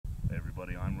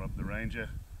Rob the Ranger.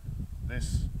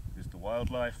 This is the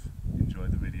wildlife. Enjoy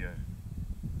the video.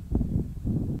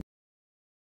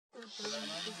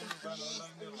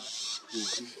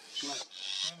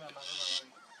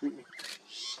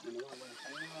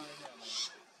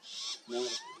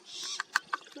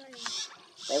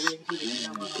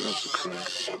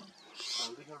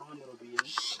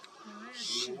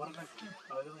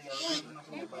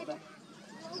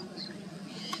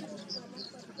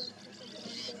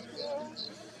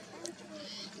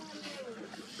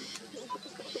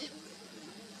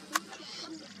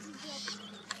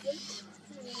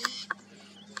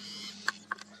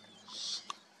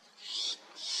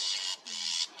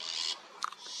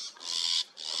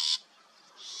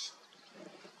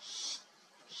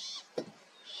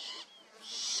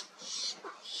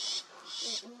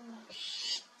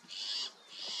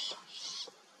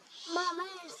 Mama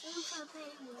is super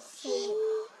famous.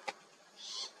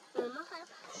 Mama kan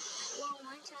uang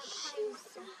macam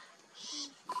Aisyah.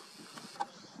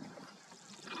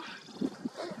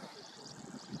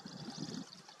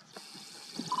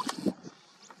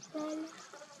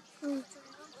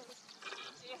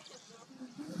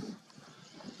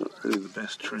 Not really the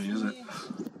best tree, is it?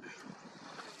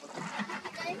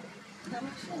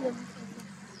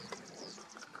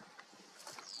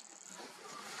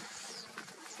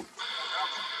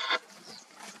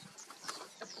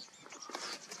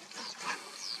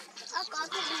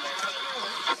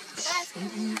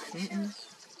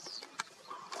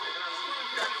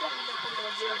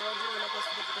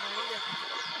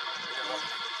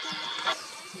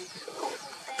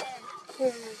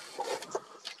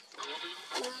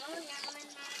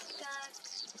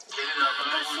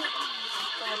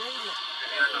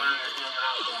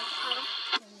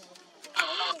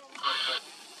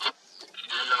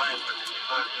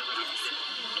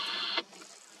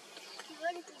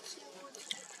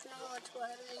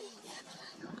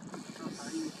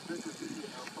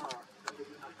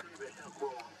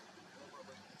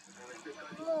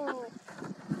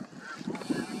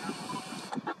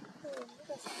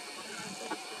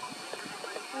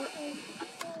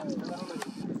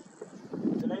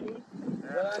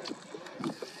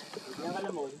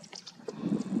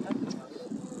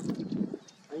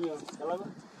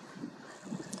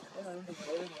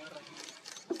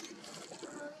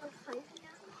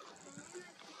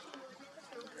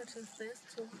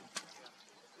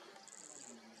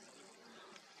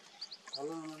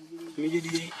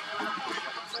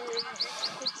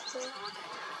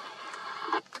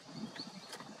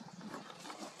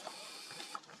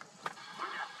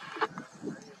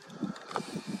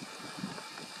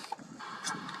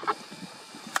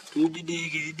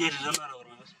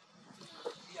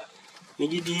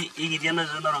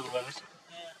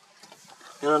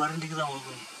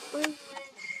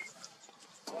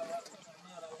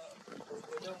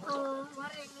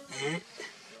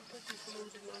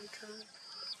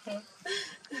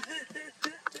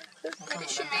 But it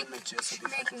should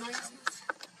make noises.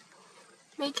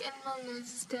 Make animal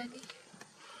noises, Daddy.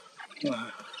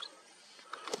 No.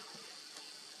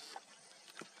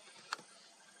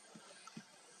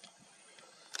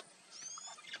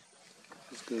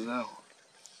 Let's go now.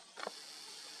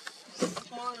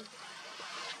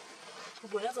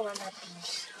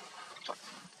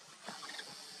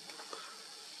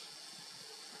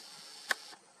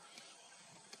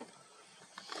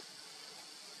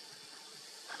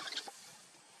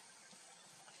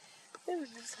 There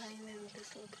was this hyena and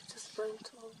this leopard just running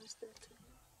towards there too.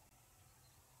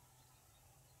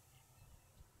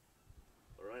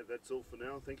 Alright, that's all for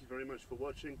now. Thank you very much for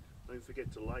watching. Don't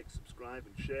forget to like, subscribe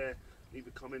and share. Leave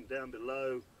a comment down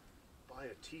below. Buy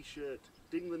a t-shirt.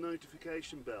 Ding the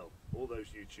notification bell. All those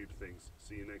YouTube things.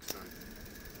 See you next time.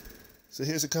 So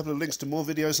here's a couple of links to more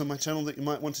videos on my channel that you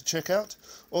might want to check out.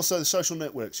 Also the social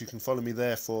networks. You can follow me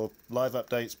there for live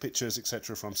updates, pictures,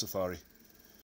 etc. from Safari.